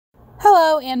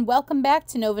Hello and welcome back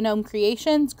to Nova Gnome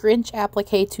Creations Grinch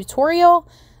Applique tutorial.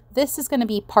 This is going to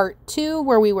be part 2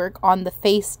 where we work on the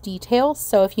face details.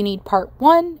 So if you need part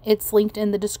 1, it's linked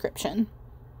in the description.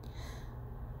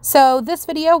 So this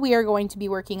video we are going to be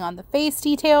working on the face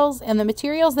details, and the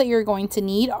materials that you're going to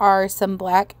need are some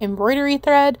black embroidery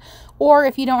thread, or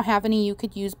if you don't have any you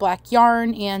could use black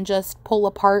yarn and just pull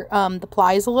apart the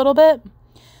plies a little bit.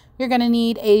 You're going to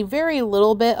need a very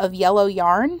little bit of yellow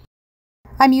yarn.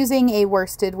 I'm using a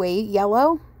worsted weight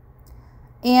yellow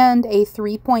and a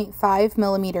 3.5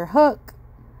 millimeter hook.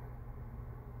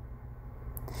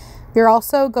 You're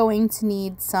also going to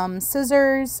need some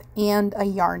scissors and a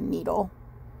yarn needle.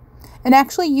 And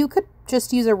actually you could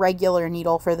just use a regular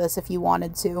needle for this if you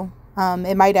wanted to.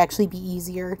 It might actually be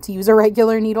easier to use a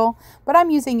regular needle, but I'm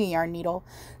using a yarn needle.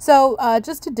 So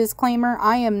just a disclaimer,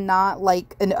 I am not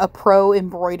like a pro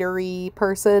embroidery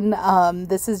person.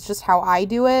 This is just how I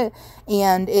do it,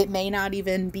 and it may not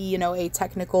even be, you know, a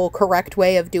technical correct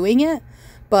way of doing it,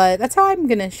 but that's how I'm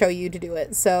going to show you to do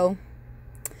it. So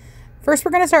first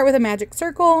we're going to start with a magic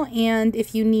circle, and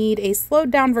if you need a slowed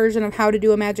down version of how to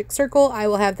do a magic circle, I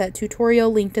will have that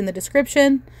tutorial linked in the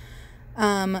description.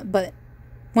 But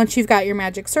once you've got your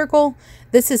magic circle,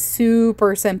 this is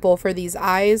super simple for these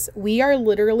eyes. We are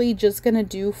literally just going to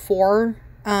do 4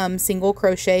 single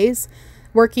crochets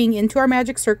working into our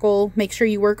magic circle. Make sure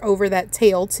you work over that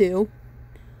tail too.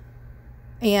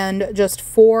 And just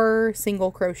 4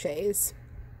 single crochets.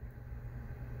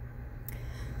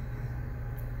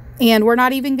 And we're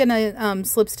not even going to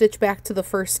slip stitch back to the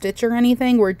first stitch or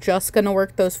anything. We're just going to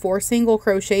work those 4 single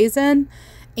crochets in.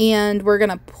 And we're going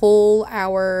to pull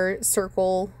our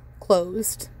circle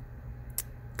closed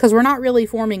because we're not really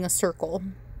forming a circle.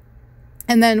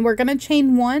 And then we're going to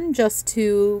chain 1 just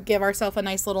to give ourselves a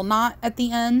nice little knot at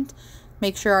the end.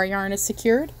 Make sure our yarn is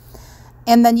secured.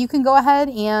 And then you can go ahead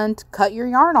and cut your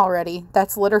yarn already.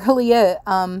 That's literally it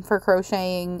for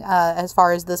crocheting as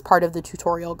far as this part of the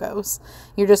tutorial goes.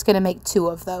 You're just going to make 2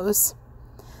 of those.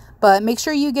 But make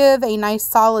sure you give a nice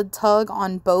solid tug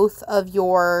on both of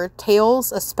your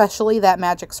tails, especially that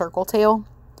magic circle tail.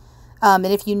 And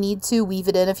if you need to, weave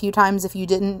it in a few times. If you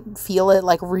didn't feel it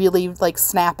like really like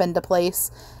snap into place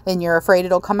and you're afraid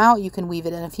it'll come out, you can weave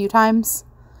it in a few times.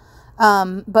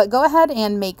 But go ahead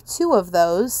and make 2 of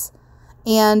those.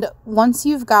 And once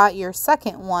you've got your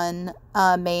second one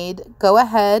made, go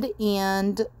ahead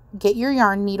and get your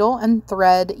yarn needle and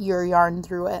thread your yarn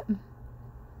through it.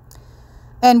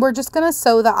 And we're just going to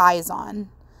sew the eyes on.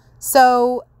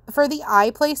 So for the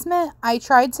eye placement, I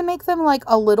tried to make them like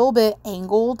a little bit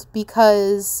angled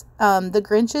because the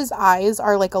Grinch's eyes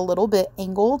are like a little bit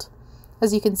angled,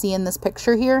 as you can see in this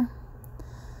picture here.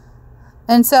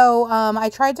 And so I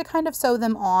tried to kind of sew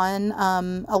them on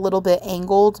a little bit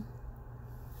angled.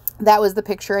 That was the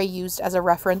picture I used as a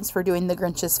reference for doing the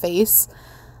Grinch's face.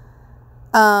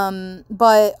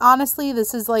 But honestly,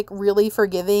 this is like really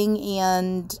forgiving,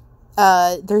 and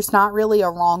there's not really a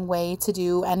wrong way to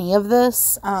do any of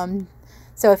this.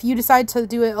 So if you decide to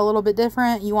do it a little bit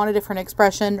different, you want a different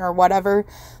expression or whatever,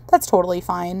 that's totally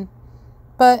fine.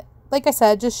 But like I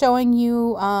said, just showing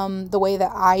you the way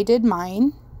that I did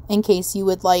mine in case you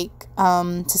would like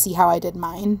to see how I did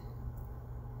mine.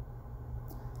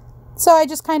 So I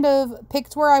just kind of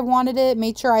picked where I wanted it,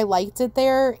 made sure I liked it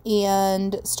there,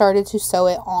 and started to sew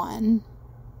it on.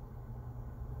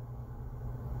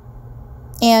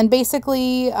 And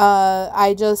basically,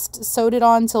 I just sewed it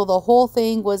on till the whole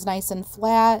thing was nice and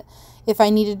flat. If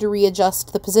I needed to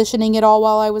readjust the positioning at all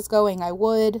while I was going, I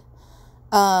would.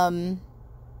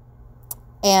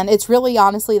 And it's really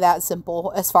honestly that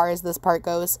simple as far as this part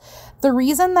goes. The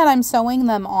reason that I'm sewing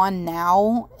them on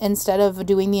now instead of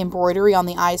doing the embroidery on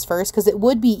the eyes first, because it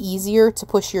would be easier to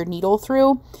push your needle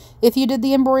through if you did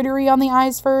the embroidery on the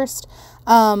eyes first.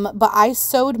 But I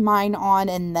sewed mine on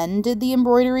and then did the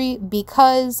embroidery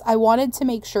because I wanted to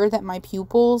make sure that my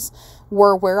pupils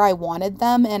were where I wanted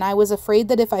them. And I was afraid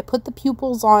that if I put the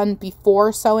pupils on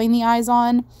before sewing the eyes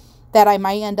on, that I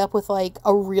might end up with like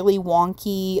a really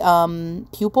wonky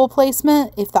pupil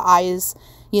placement if the eyes,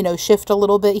 you know, shift a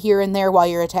little bit here and there while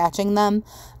you're attaching them.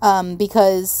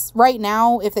 Because right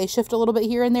now, if they shift a little bit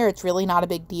here and there, it's really not a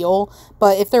big deal.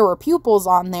 But if there were pupils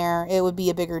on there, it would be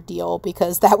a bigger deal,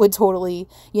 because that would totally,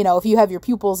 you know, if you have your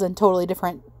pupils in totally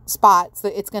different spots,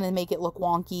 it's going to make it look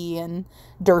wonky and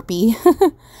derpy.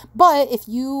 But if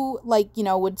you like, you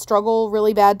know, would struggle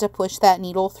really bad to push that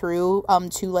needle through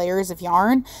 2 layers of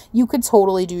yarn, you could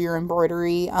totally do your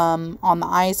embroidery on the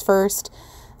eyes first.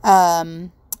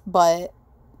 But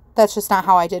that's just not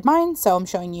how I did mine, so I'm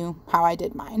showing you how I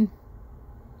did mine.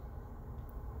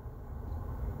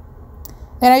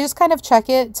 And I just kind of check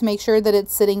it to make sure that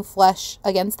it's sitting flush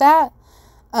against that.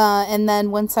 And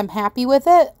then once I'm happy with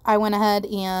it, I went ahead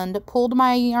and pulled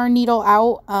my yarn needle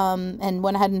out and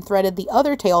went ahead and threaded the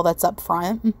other tail that's up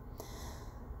front.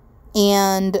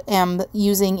 And am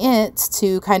using it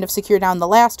to kind of secure down the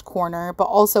last corner, but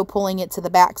also pulling it to the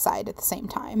back side at the same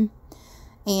time.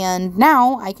 And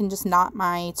now I can just knot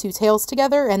my two tails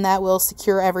together, and that will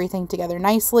secure everything together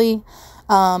nicely.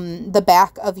 The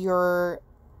back of your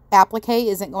applique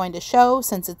isn't going to show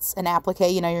since it's an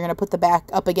applique. You know, you're going to put the back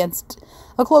up against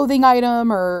a clothing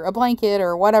item or a blanket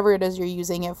or whatever it is you're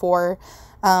using it for.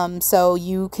 So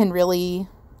you can really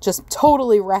just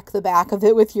totally wreck the back of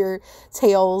it with your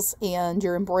tails and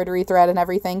your embroidery thread and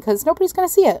everything, because nobody's going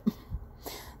to see it.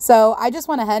 So I just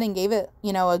went ahead and gave it,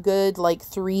 you know, a good like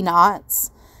 3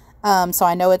 knots. So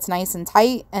I know it's nice and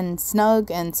tight and snug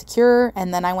and secure.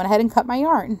 And then I went ahead and cut my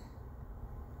yarn.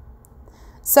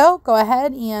 So go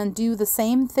ahead and do the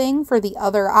same thing for the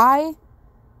other eye,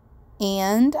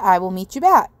 and I will meet you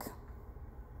back.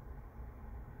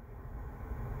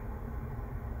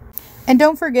 And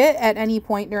don't forget, at any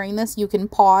point during this, you can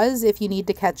pause if you need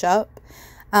to catch up,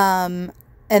 and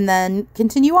then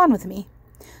continue on with me.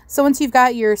 So once you've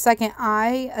got your second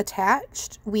eye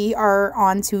attached, we are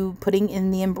on to putting in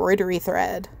the embroidery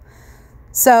thread.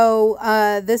 So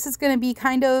this is going to be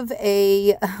kind of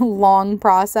a long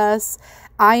process.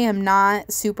 I am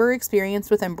not super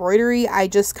experienced with embroidery. I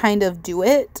just kind of do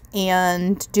it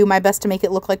and do my best to make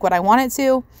it look like what I want it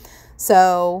to.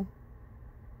 So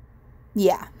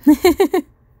yeah.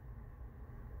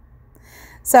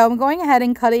 So I'm going ahead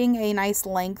and cutting a nice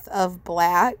length of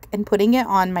black and putting it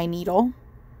on my needle.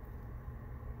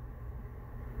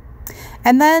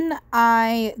 And then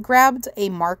I grabbed a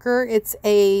marker. It's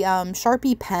a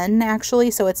Sharpie pen,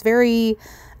 actually, so it's very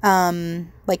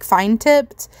like fine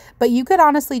tipped, but you could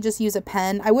honestly just use a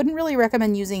pen. I wouldn't really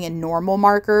recommend using a normal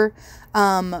marker,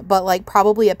 but like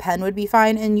probably a pen would be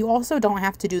fine. And you also don't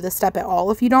have to do this step at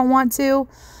all if you don't want to.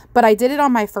 But I did it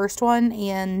on my first one,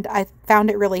 and I found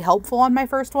it really helpful on my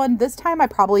first one. This time I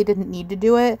probably didn't need to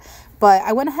do it, but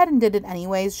I went ahead and did it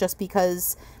anyways, just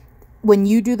because when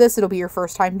you do this, it'll be your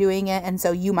first time doing it, and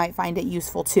so you might find it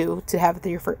useful too to have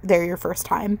your first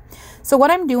time. So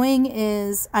what I'm doing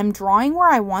is I'm drawing where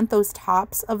I want those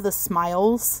tops of the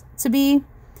smiles to be,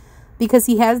 because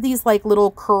he has these like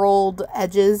little curled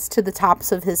edges to the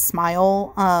tops of his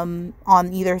smile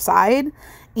on either side.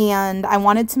 And I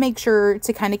wanted to make sure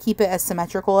to kind of keep it as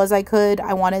symmetrical as I could.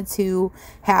 I wanted to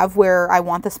have where I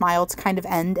want the smile to kind of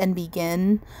end and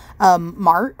begin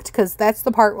marked, because that's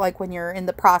the part, like when you're in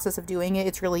the process of doing it,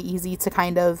 it's really easy to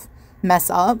kind of mess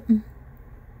up.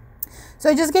 So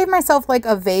I just gave myself like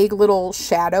a vague little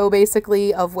shadow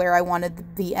basically of where I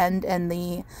wanted the end and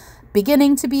the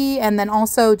beginning to be, and then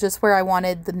also just where I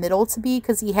wanted the middle to be,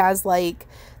 because he has like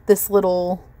this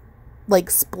little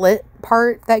like split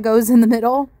part that goes in the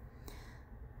middle.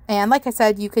 And like I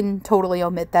said, you can totally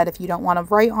omit that if you don't want to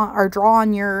write on or draw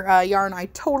on your yarn. I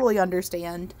totally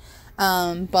understand.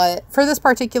 But for this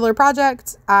particular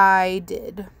project, I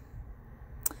did.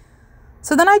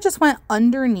 So then I just went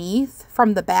underneath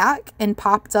from the back and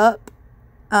popped up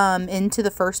into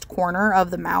the first corner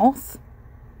of the mouth.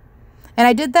 And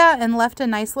I did that and left a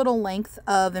nice little length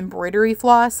of embroidery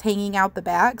floss hanging out the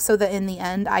back, so that in the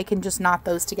end I can just knot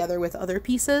those together with other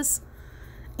pieces.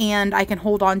 And I can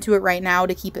hold on to it right now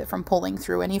to keep it from pulling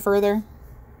through any further.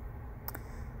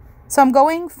 So I'm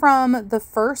going from the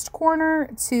first corner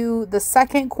to the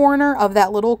second corner of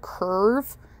that little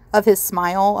curve of his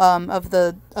smile,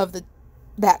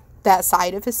 that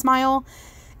side of his smile.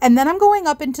 And then I'm going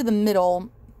up into the middle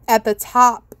at the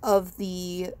top of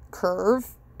the curve.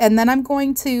 And then I'm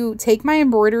going to take my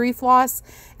embroidery floss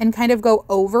and kind of go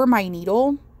over my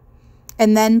needle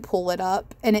and then pull it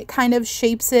up. And it kind of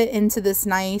shapes it into this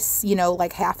nice, you know,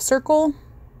 like half circle.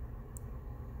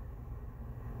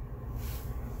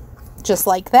 Just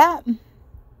like that. And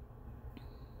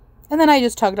then I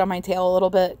just tugged on my tail a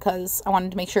little bit because I wanted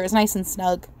to make sure it was nice and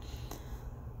snug.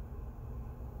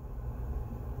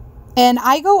 And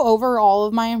I go over all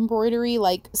of my embroidery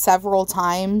like several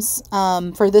times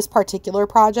for this particular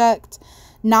project.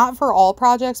 Not for all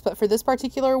projects, but for this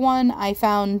particular one, I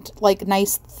found like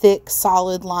nice, thick,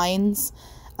 solid lines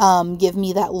give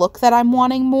me that look that I'm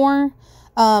wanting more.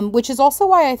 Which is also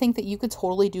why I think that you could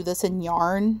totally do this in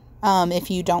yarn if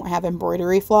you don't have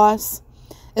embroidery floss.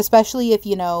 Especially if,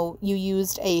 you know, you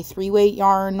used a 3-weight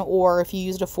yarn, or if you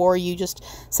used a 4, you just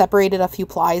separated a few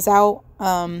plies out.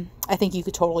 I think you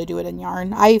could totally do it in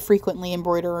yarn. I frequently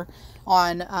embroider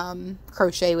on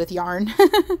crochet with yarn.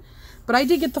 But I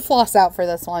did get the floss out for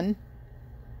this one.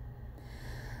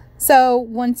 So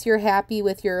once you're happy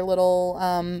with your little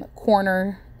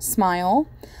corner smile,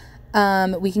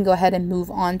 we can go ahead and move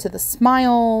on to the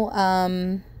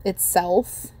smile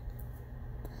itself.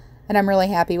 And I'm really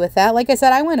happy with that. Like I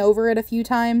said, I went over it a few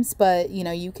times, but you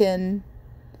know, you can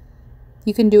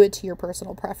do it to your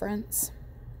personal preference.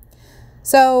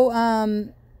 So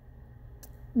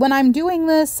when I'm doing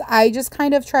this, I just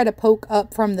kind of try to poke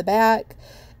up from the back.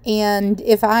 And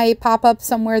if I pop up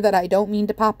somewhere that I don't mean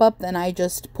to pop up, then I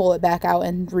just pull it back out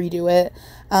and redo it.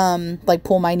 Like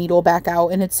pull my needle back out,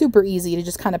 and it's super easy to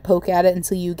just kind of poke at it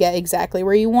until you get exactly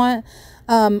where you want.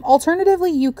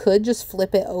 Alternatively, you could just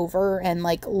flip it over and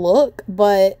like look,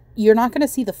 but you're not going to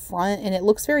see the front, and it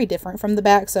looks very different from the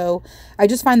back. So I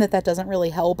just find that that doesn't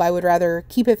really help. I would rather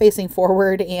keep it facing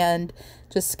forward and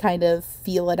just kind of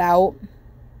feel it out.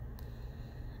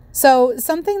 So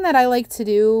something that I like to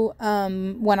do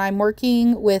when I'm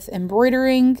working with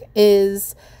embroidering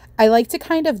is I like to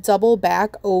kind of double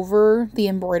back over the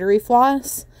embroidery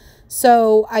floss.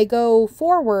 So I go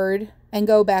forward and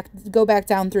go back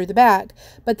down through the back.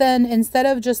 But then instead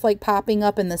of just like popping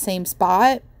up in the same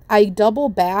spot, I double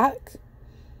back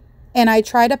and I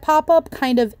try to pop up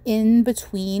kind of in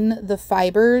between the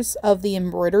fibers of the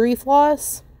embroidery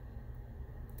floss,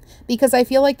 because I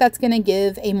feel like that's going to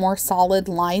give a more solid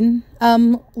line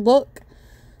look,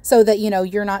 so that, you know,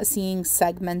 you're not seeing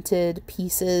segmented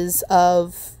pieces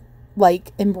of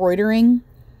like embroidering,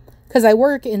 because I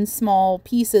work in small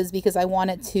pieces because I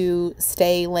want it to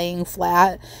stay laying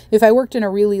flat. If I worked in a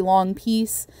really long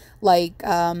piece, like,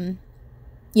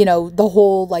 you know, the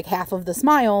whole like half of the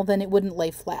smile, then it wouldn't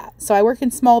lay flat. So I work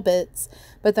in small bits,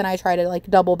 but then I try to like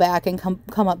double back and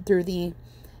come up through the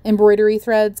embroidery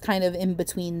threads kind of in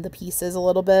between the pieces a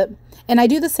little bit. And I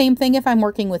do the same thing if I'm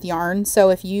working with yarn. So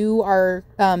if you are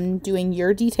doing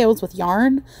your details with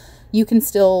yarn, you can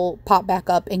still pop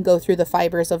back up and go through the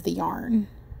fibers of the yarn.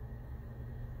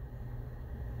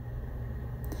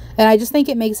 And I just think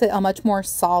it makes it a much more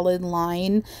solid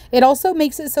line. It also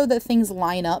makes it so that things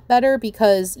line up better,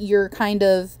 because you're kind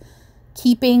of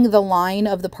keeping the line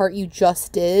of the part you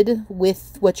just did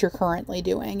with what you're currently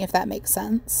doing, if that makes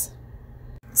sense.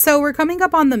 So we're coming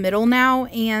up on the middle now,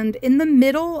 and in the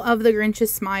middle of the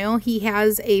Grinch's smile, he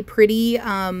has a pretty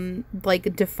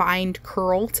like defined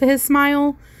curl to his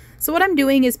smile. So what I'm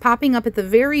doing is popping up at the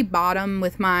very bottom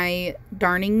with my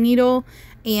darning needle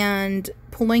and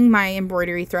pulling my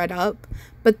embroidery thread up.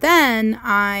 But then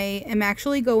I am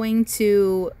actually going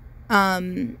to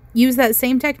use that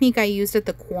same technique I used at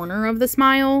the corner of the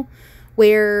smile,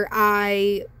 where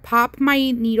I pop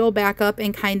my needle back up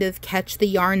and kind of catch the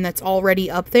yarn that's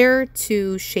already up there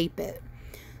to shape it.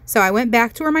 So I went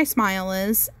back to where my smile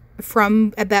is,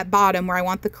 from at that bottom where I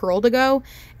want the curl to go,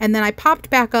 and then I popped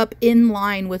back up in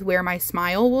line with where my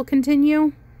smile will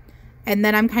continue. And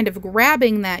then I'm kind of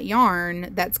grabbing that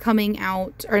yarn that's coming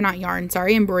out, or not yarn,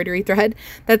 sorry, embroidery thread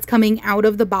that's coming out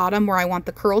of the bottom where I want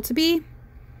the curl to be,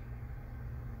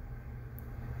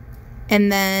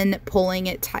 and then pulling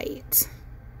it tight,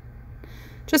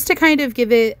 just to kind of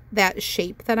give it that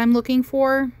shape that I'm looking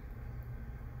for.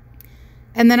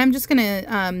 And then I'm just going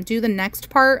to do the next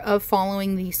part of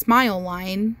following the smile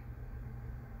line,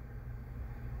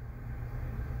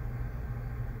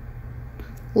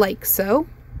 like so.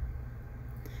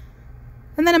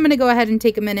 And then I'm going to go ahead and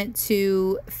take a minute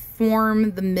to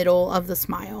form the middle of the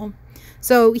smile.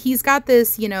 So he's got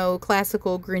this, you know,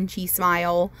 classical Grinchy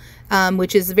smile,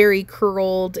 which is very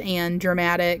curled and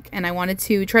dramatic. And I wanted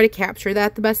to try to capture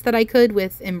that the best that I could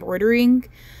with embroidering.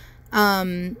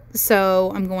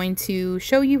 So I'm going to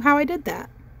show you how I did that.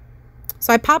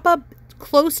 So I pop up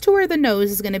close to where the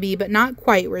nose is going to be, but not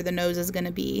quite where the nose is going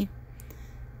to be.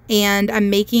 And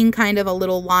I'm making kind of a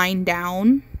little line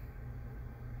down.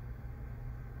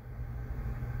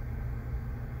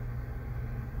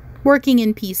 Working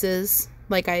in pieces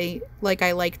like I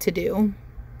like to do.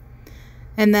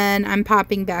 And then I'm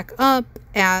popping back up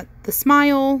at the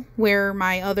smile where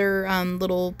my other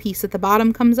little piece at the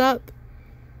bottom comes up.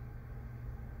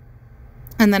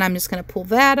 And then I'm just going to pull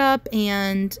that up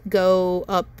and go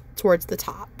up towards the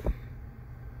top.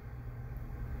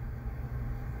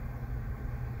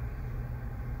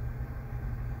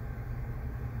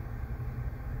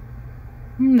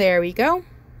 And there we go.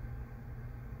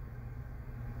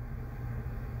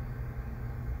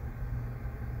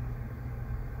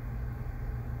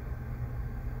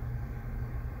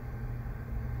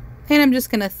 And I'm just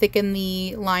going to thicken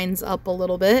the lines up a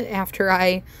little bit after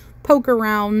I poke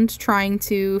around trying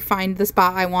to find the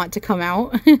spot I want to come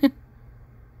out.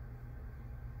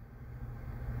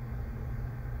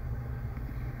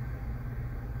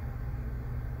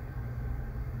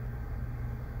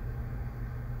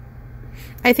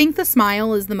 I think the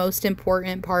smile is the most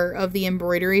important part of the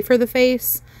embroidery for the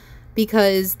face,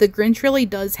 because the Grinch really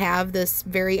does have this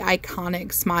very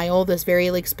iconic smile, this very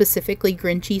like specifically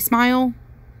Grinchy smile.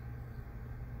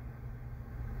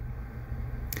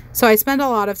 So I spend a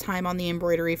lot of time on the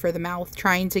embroidery for the mouth,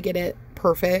 trying to get it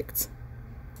perfect.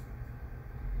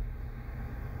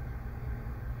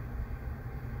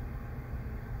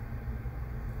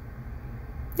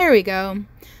 There we go.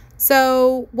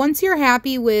 So once you're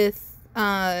happy with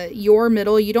your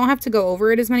middle, you don't have to go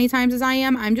over it as many times as I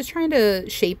am. I'm just trying to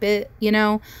shape it, you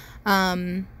know,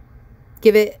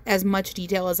 give it as much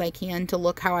detail as I can to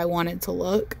look how I want it to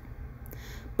look.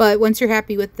 But once you're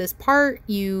happy with this part,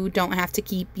 you don't have to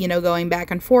keep, you know, going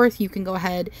back and forth. You can go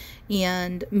ahead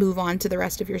and move on to the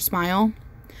rest of your smile.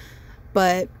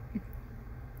 But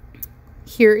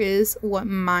here is what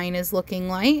mine is looking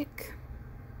like.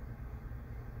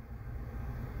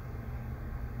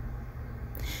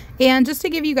 And just to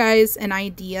give you guys an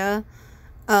idea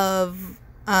of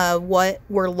what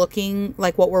we're looking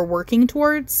like, what we're working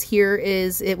towards, here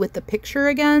is it with the picture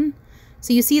again.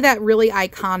 So you see that really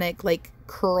iconic like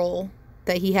curl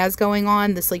that he has going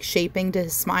on, this like shaping to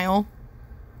his smile.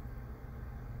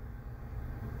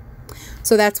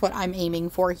 So that's what I'm aiming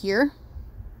for here.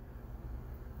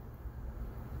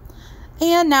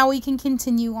 And now we can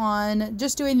continue on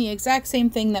just doing the exact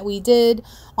same thing that we did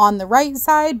on the right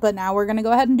side, but now we're going to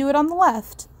go ahead and do it on the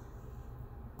left.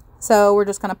 So we're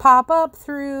just going to pop up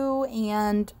through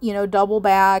and, you know, double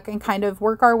back and kind of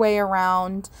work our way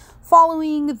around,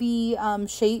 following the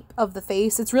shape of the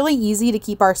face. It's really easy to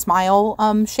keep our smile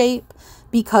shape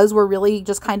because we're really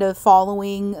just kind of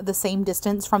following the same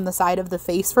distance from the side of the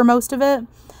face for most of it.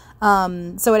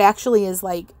 So it actually is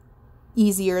like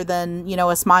easier than, you know,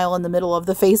 a smile in the middle of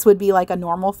the face would be like a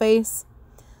normal face.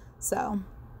 So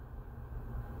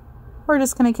we're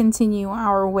just going to continue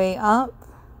our way up.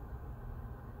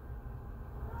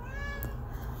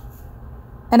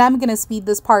 And I'm going to speed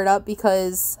this part up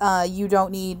because you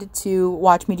don't need to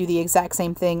watch me do the exact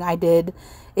same thing I did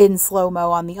in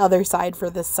slow-mo on the other side for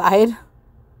this side.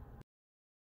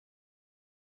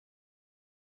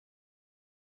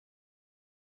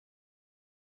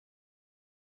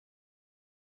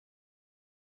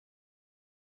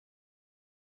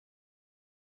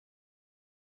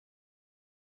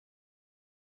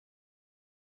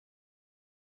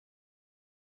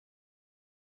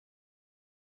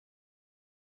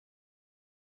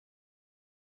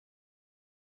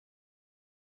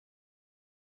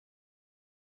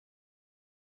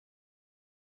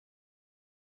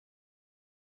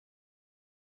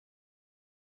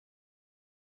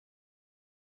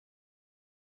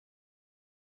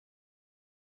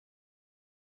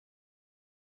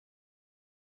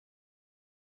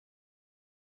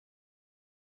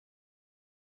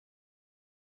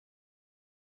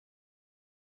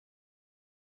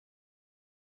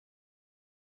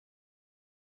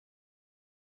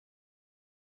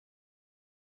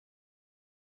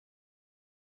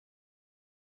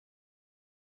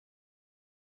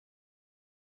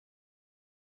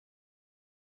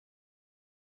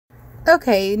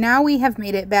 Okay, now we have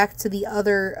made it back to the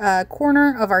other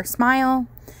corner of our smile,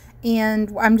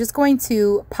 and I'm just going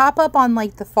to pop up on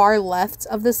like the far left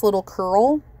of this little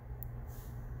curl,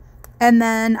 and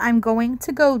then I'm going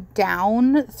to go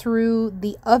down through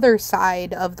the other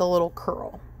side of the little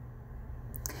curl.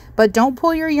 But don't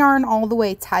pull your yarn all the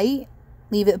way tight,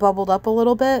 leave it bubbled up a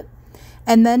little bit,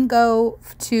 and then go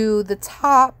to the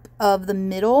top of the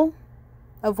middle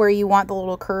of where you want the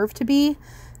little curve to be,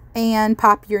 and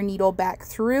pop your needle back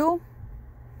through.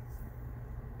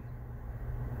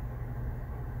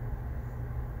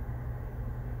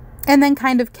 And then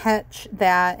kind of catch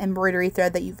that embroidery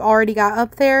thread that you've already got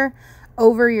up there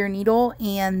over your needle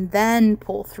and then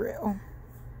pull through.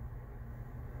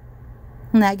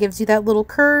 And that gives you that little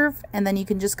curve, and then you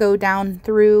can just go down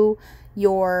through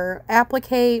your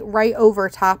applique right over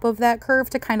top of that curve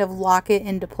to kind of lock it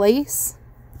into place.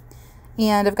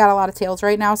 And I've got a lot of tails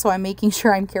right now, so I'm making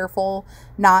sure I'm careful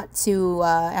not to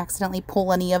accidentally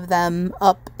pull any of them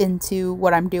up into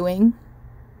what I'm doing.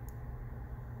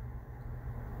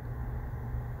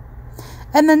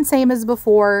 And then same as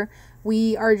before,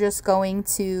 we are just going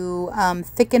to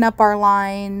thicken up our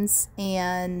lines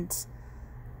and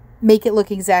make it look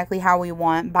exactly how we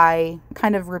want by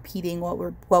kind of repeating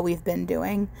what we've been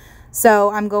doing.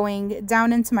 So I'm going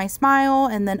down into my smile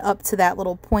and then up to that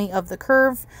little point of the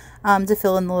curve to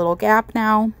fill in the little gap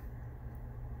now.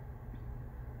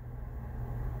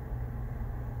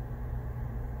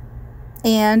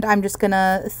 And I'm just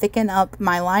gonna thicken up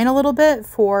my line a little bit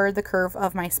for the curve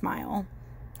of my smile,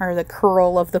 or the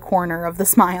curl of the corner of the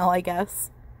smile, I guess.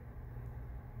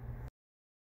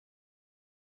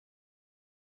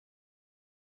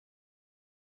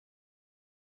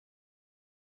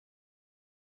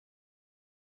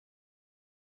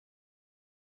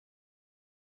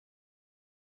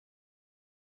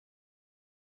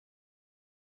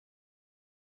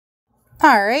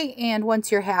 All right, and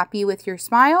once you're happy with your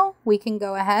smile, we can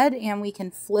go ahead and we can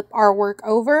flip our work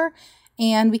over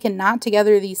and we can knot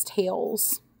together these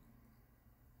tails.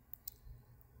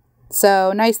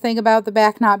 So nice thing about the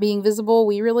back not being visible,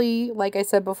 we really, like I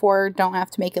said before, don't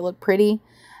have to make it look pretty.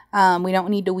 We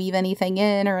don't need to weave anything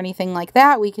in or anything like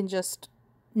that. We can just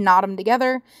knot them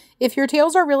together. If your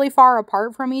tails are really far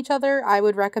apart from each other, I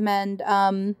would recommend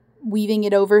weaving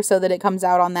it over so that it comes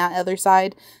out on that other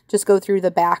side. Just go through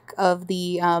the back of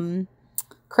the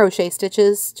crochet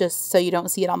stitches just so you don't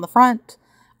see it on the front,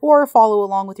 or follow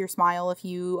along with your smile if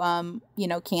you you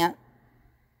know, can't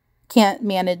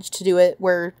manage to do it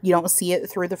where you don't see it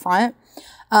through the front.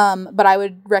 But I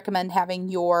would recommend having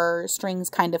your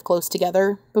strings kind of close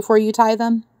together before you tie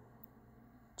them,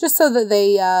 just so that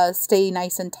they stay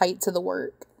nice and tight to the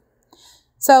work.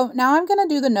 So now I'm going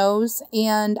to do the nose,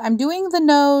 and I'm doing the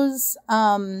nose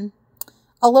a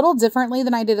little differently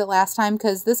than I did it last time,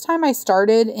 because this time I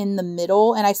started in the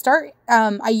middle, and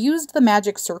I used the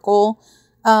magic circle,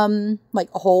 like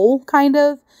a hole kind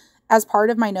of, as part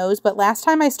of my nose, but last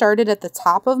time I started at the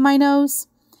top of my nose,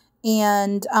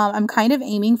 and I'm kind of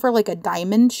aiming for like a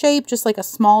diamond shape, just like a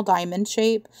small diamond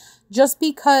shape, just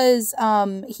because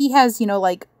he has, you know,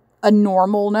 like a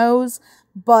normal nose,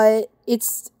 but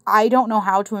I don't know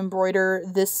how to embroider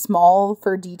this small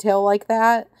for detail like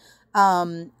that.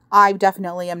 I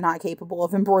definitely am not capable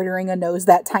of embroidering a nose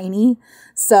that tiny.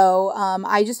 So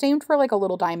I just aimed for like a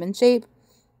little diamond shape.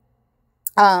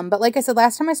 But like I said,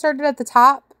 last time I started at the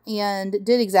top and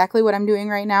did exactly what I'm doing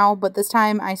right now. But this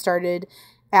time I started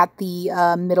at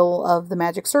the middle of the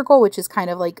magic circle, which is kind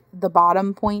of like the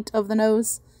bottom point of the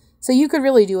nose. So you could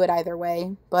really do it either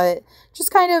way, but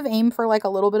just kind of aim for like a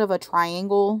little bit of a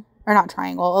triangle, or not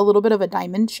triangle, a little bit of a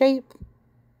diamond shape.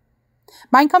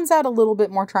 Mine comes out a little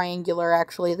bit more triangular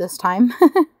actually this time.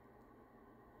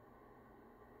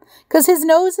 Because his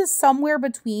nose is somewhere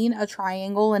between a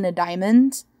triangle and a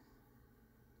diamond.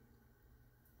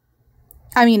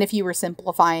 I mean, if you were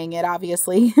simplifying it,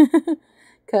 obviously.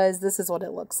 Because this is what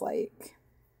it looks like.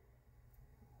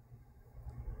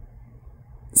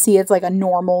 See, it's like a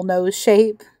normal nose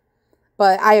shape.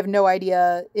 But I have no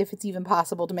idea if it's even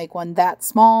possible to make one that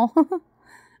small.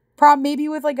 Maybe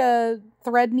with like a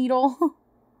thread needle.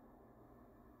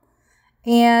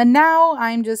 And now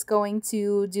I'm just going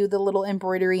to do the little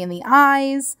embroidery in the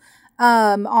eyes.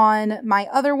 On my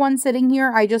other one sitting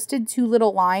here, I just did 2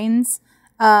 little lines.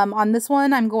 On this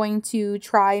one, I'm going to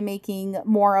try making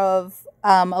more of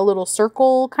a little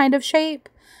circle kind of shape.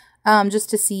 Just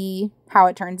to see how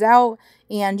it turns out.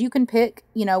 And you can pick,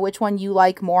 you know, which one you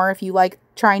like more, if you like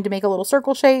trying to make a little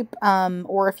circle shape,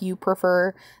 or if you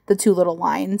prefer the 2 little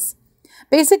lines.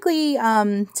 Basically,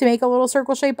 to make a little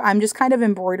circle shape, I'm just kind of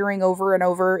embroidering over and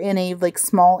over in a like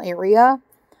small area.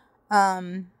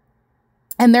 And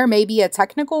there may be a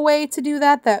technical way to do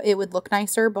that it would look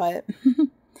nicer, but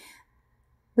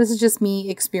this is just me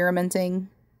experimenting.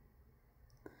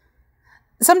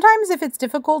 Sometimes if it's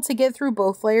difficult to get through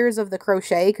both layers of the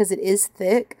crochet because it is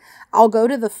thick, I'll go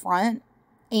to the front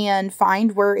and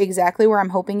find exactly where I'm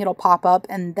hoping it'll pop up,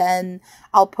 and then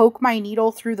I'll poke my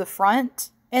needle through the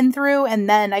front and through, and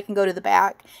then I can go to the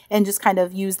back and just kind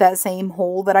of use that same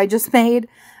hole that I just made.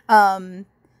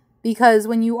 Because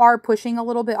when you are pushing a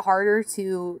little bit harder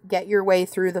to get your way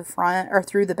through the front or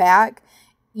through the back,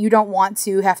 you don't want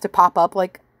to have to pop up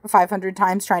like 500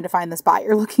 times trying to find the spot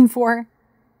you're looking for.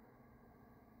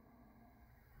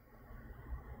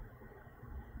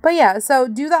 But yeah, so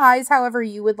do the eyes however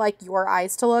you would like your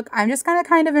eyes to look. I'm just going to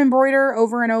kind of embroider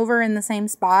over and over in the same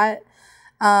spot,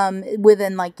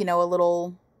 within like, you know, a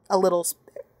little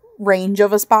range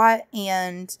of a spot,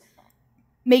 and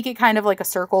make it kind of like a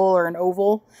circle or an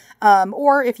oval.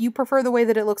 Or if you prefer the way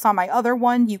that it looks on my other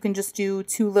one, you can just do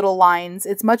 2 little lines.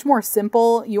 It's much more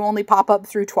simple. You only pop up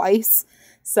through twice.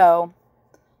 So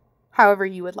however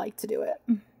you would like to do it.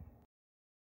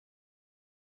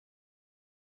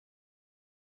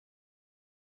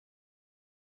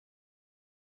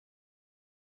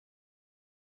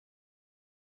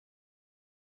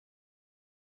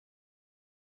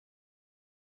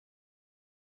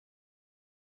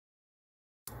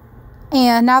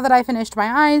 And now that I finished my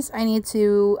eyes, I need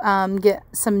to get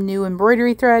some new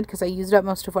embroidery thread because I used up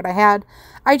most of what I had.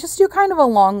 I just do kind of a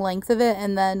long length of it,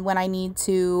 and then when I need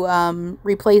to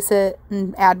replace it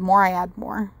and add more, I add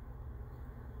more.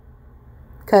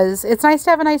 Because it's nice to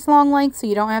have a nice long length so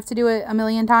you don't have to do it a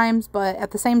million times, but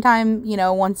at the same time, you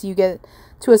know, once you get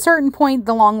to a certain point,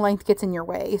 the long length gets in your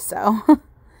way. So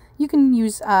you can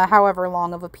use however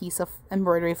long of a piece of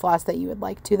embroidery floss that you would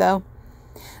like to, though.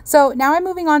 So now I'm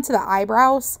moving on to the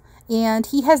eyebrows, And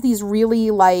he has these really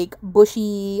like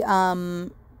bushy,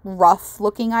 rough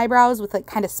looking eyebrows with like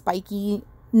kind of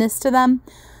spikiness to them.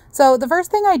 So the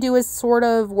first thing I do is sort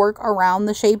of work around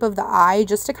the shape of the eye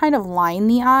just to kind of line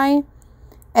the eye.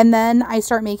 And then I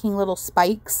start making little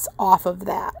spikes off of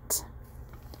that.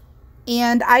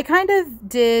 And I kind of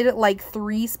did like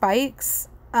 3 spikes.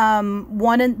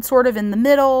 One sort of in the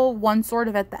middle, one sort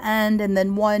of at the end, and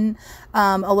then one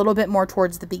a little bit more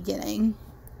towards the beginning.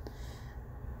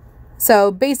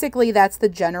 So basically that's the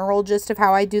general gist of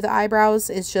how I do the eyebrows,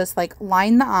 is just like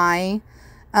line the eye,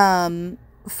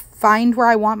 find where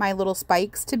I want my little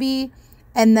spikes to be,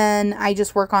 and then I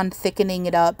just work on thickening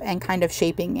it up and kind of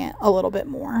shaping it a little bit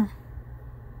more.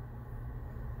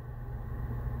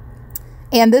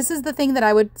 And this is the thing that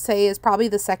I would say is probably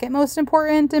the second most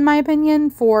important, in my opinion,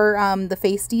 for the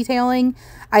face detailing.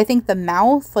 I think the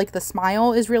mouth, like the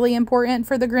smile, is really important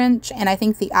for the Grinch. And I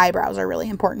think the eyebrows are really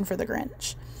important for the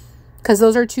Grinch. Because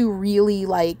those are 2 really,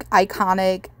 like,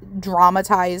 iconic,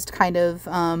 dramatized kind of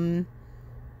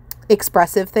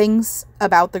expressive things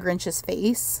about the Grinch's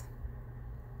face.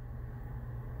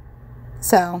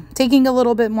 So, taking a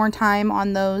little bit more time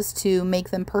on those to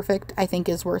make them perfect, I think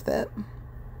is worth it.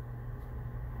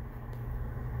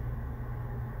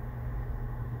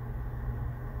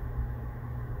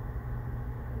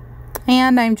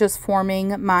 And I'm just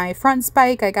forming my front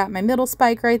spike. I got my middle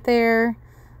spike right there.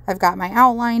 I've got my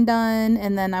outline done,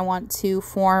 and then I want to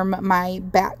form my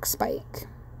back spike.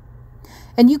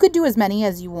 And you could do as many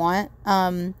as you want.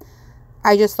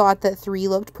 I just thought that 3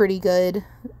 looked pretty good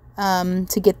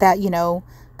to get that, you know,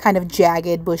 kind of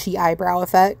jagged, bushy eyebrow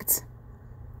effect.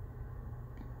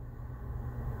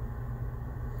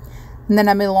 And then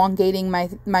I'm elongating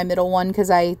my middle one because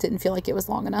I didn't feel like it was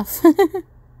long enough.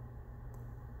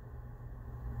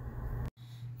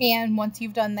 And once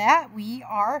you've done that, we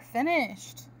are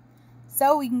finished.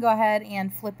 So we can go ahead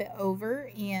and flip it over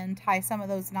and tie some of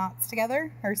those knots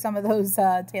together, or some of those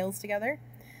tails together.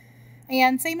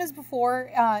 And same as before,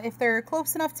 if they're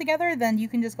close enough together, then you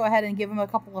can just go ahead and give them a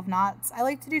couple of knots. I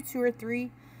like to do 2 or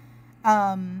 3.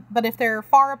 But if they're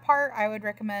far apart, I would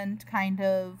recommend kind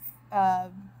of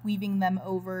weaving them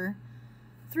over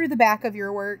through the back of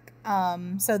your work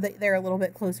so that they're a little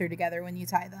bit closer together when you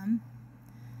tie them.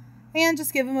 And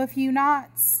just give them a few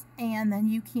knots, and then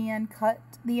you can cut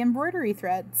the embroidery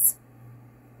threads.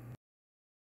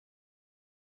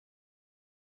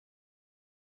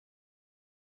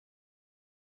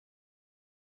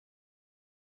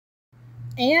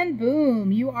 And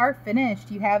boom, you are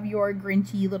finished. You have your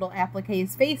Grinchy little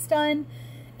applique's face done,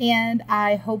 and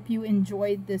I hope you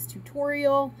enjoyed this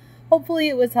tutorial. Hopefully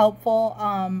it was helpful.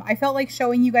 I felt like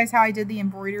showing you guys how I did the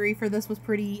embroidery for this was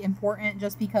pretty important,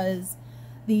 just because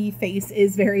the face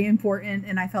is very important,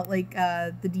 and I felt like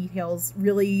the details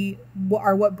really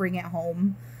are what bring it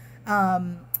home.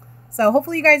 So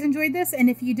hopefully you guys enjoyed this, and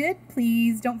if you did,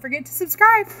 please don't forget to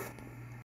subscribe.